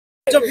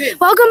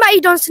Welcome back, you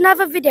dons, to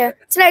another video.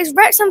 Today is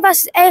Wrexham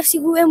versus AFC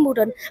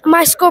Wimbledon, and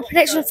my score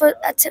prediction for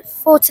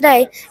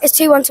today is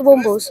 2-1 to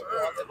Wombles.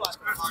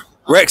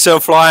 Wrexham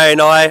flying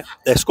high.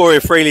 They're scoring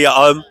freely at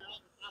home.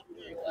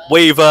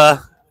 We've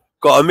got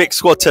a mixed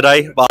squad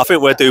today, but I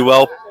think we'll do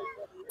well.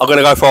 I'm going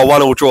to go for a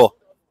 1-1 draw.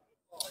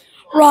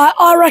 Right,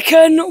 I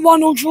reckon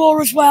 1-1 draw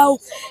as well.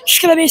 It's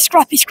going to be a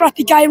scrappy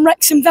game.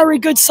 Wrexham, very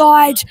good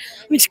side.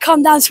 We need to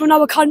come down to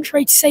another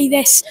country to see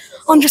this.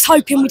 I'm just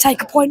hoping we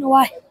take a point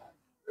away.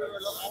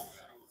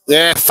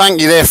 Yeah,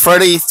 thank you there,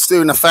 Freddie. It's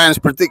doing the fans'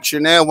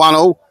 prediction there,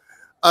 1-1.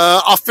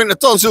 I think the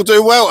Dons will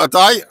do well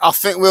today. I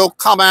think we'll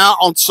come out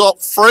on top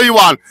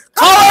 3-1.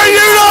 Come on,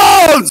 you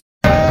Dons!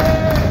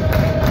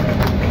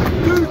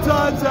 2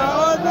 times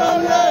out on the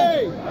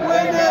league,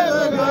 we're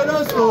never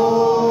gonna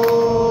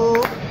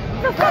score.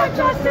 The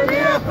franchise to the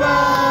FA,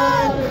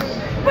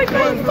 we've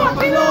been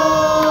fucking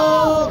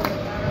all.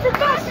 From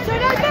back to the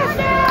Wrexham!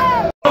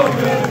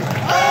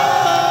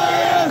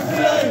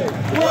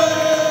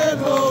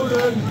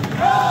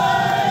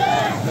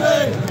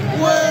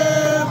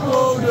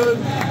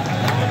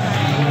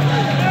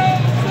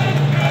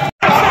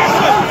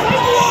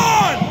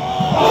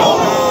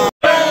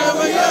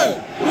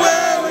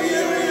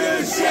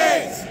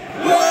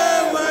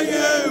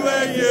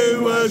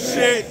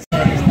 Shit. Go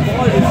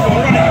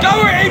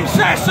at him,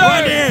 Sasso!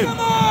 Run him! Come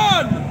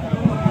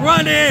on!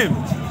 Run him!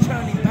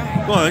 Turning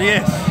back. Go on,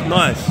 yes,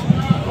 nice.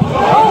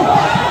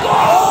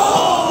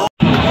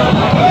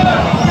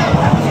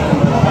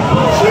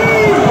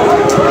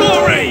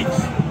 Glory!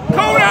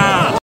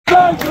 Corner! Go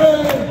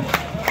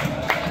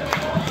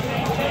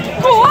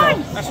on!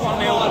 That's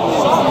 1-0.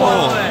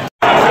 Oh.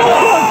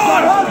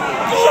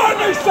 Go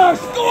on,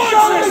 Sasso! Go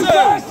on,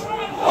 Sasso!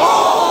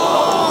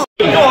 Oh,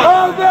 no,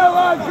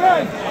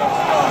 again!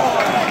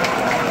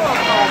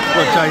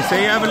 Look,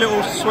 JC, have a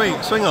little swing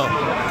up.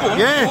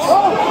 Yes!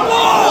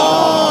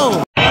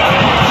 Oh!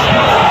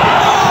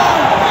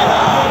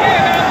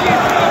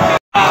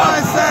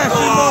 Nice Ash,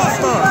 you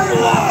monster!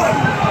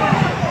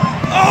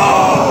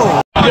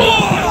 Oh!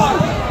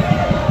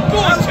 Go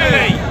on,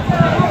 Tilly!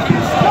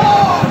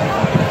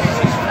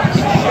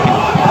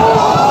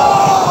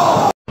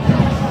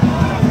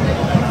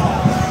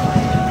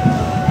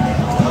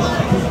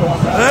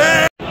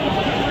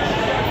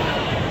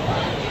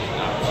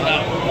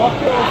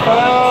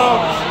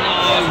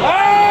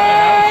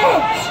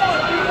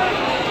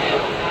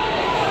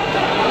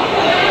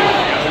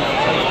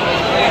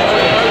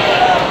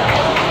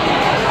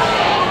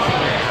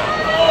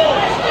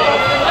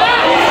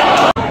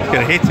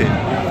 Gonna hit it. Hit it.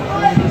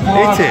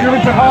 Give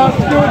it to Hart!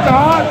 Give it to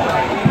Hart!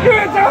 Give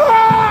it to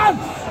Hart!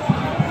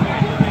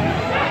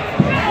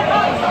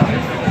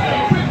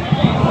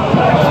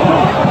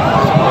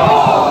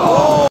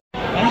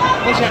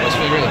 What's the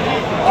atmosphere really?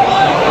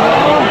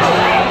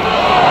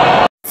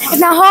 It's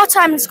now half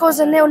time and the scores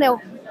are 0-0.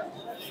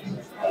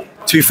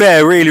 To be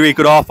fair, really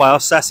good half by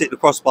us. That's hit the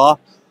crossbar.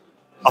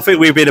 I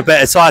think we've been a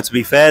better side, to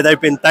be fair. They've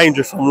been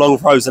dangerous from long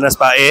throws, and that's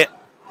about it.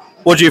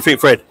 What do you think,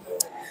 Fred?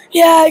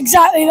 Yeah,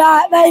 exactly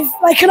that. They're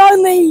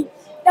only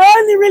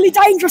really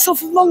dangerous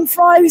off of long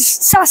throws.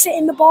 Sass it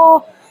in the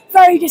bar.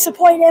 Very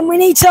disappointing. We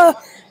need to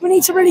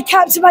really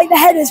captivate the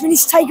headers. We need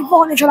to take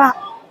advantage of that.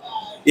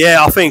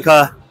 Yeah, I think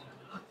a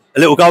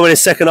little goal in the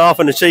second half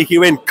and a cheeky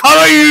win. Come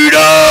on, you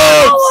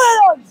Dons!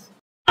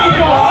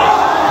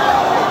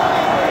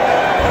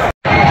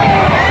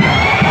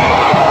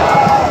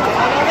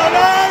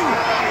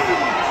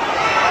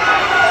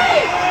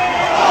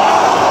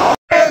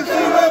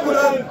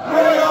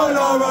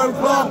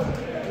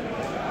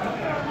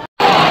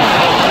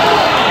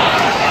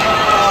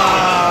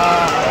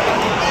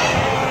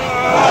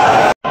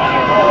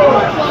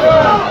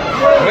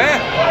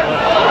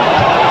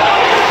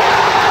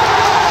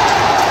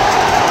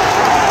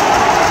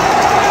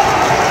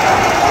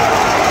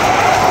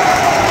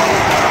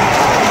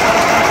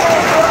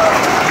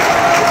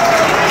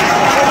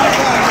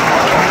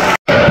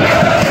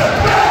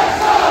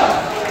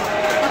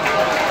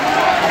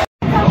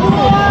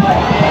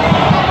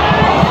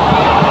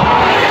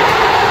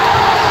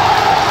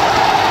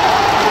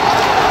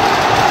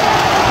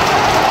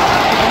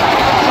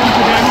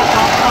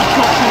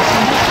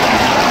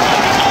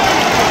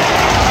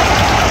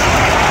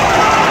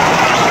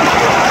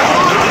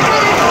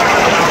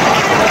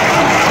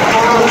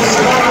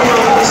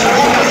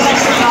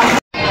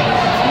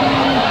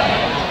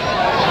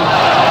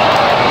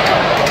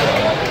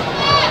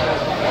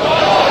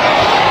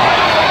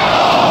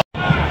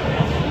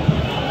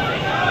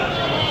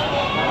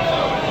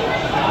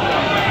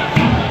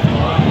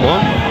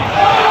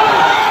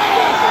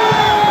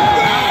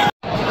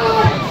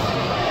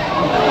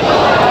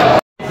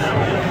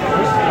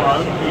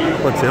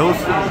 What, Tills?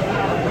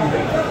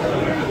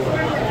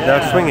 Now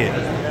swing it.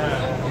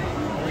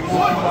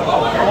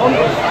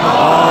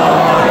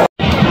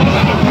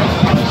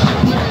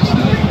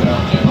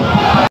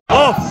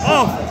 Come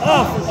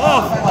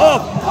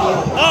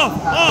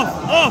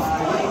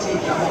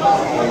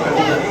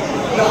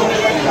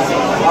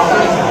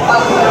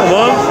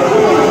on.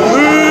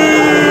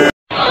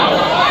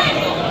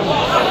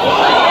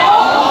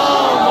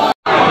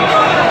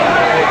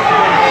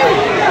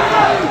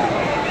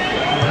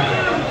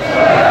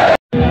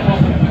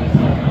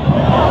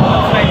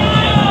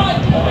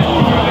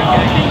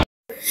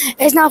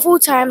 now full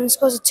time and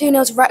scores a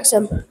 2-0 to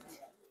Wrexham.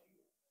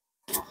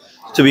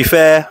 To be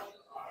fair,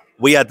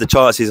 we had the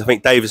chances. I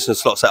think Davison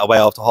slots that away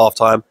after half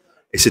time.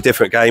 It's a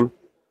different game.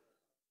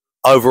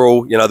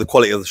 Overall, you know, the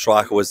quality of the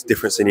striker was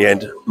different in the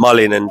end.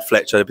 Mullin and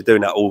Fletcher have been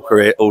doing that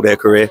all their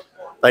career.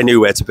 They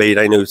knew where to be.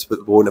 They knew to put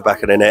the ball in the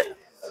back of the net.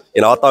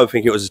 You know, I don't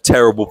think it was a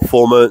terrible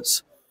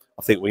performance.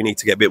 I think we need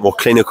to get a bit more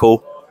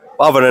clinical.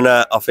 But other than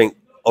that, I think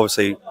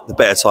obviously the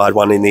better side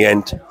won in the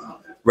end.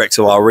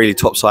 Wrexham are a really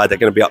top side. They're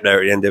going to be up there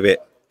at the end of it.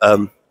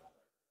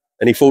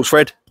 Any thoughts,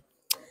 Fred?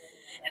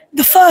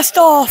 The first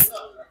half,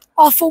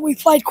 I thought we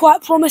played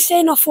quite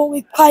promising. I thought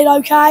we played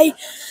okay.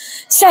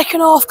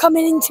 Second half,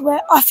 coming into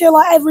it, I feel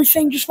like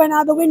everything just went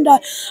out the window.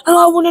 And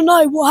I want to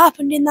know what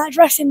happened in that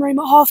dressing room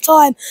at half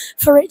time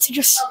for it to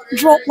just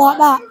drop like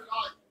that.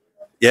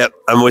 Yep,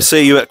 and we'll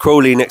see you at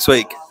Crawley next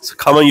week. So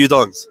come on, you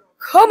Dons.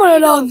 Come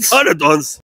on, Dons. Come on, Dons.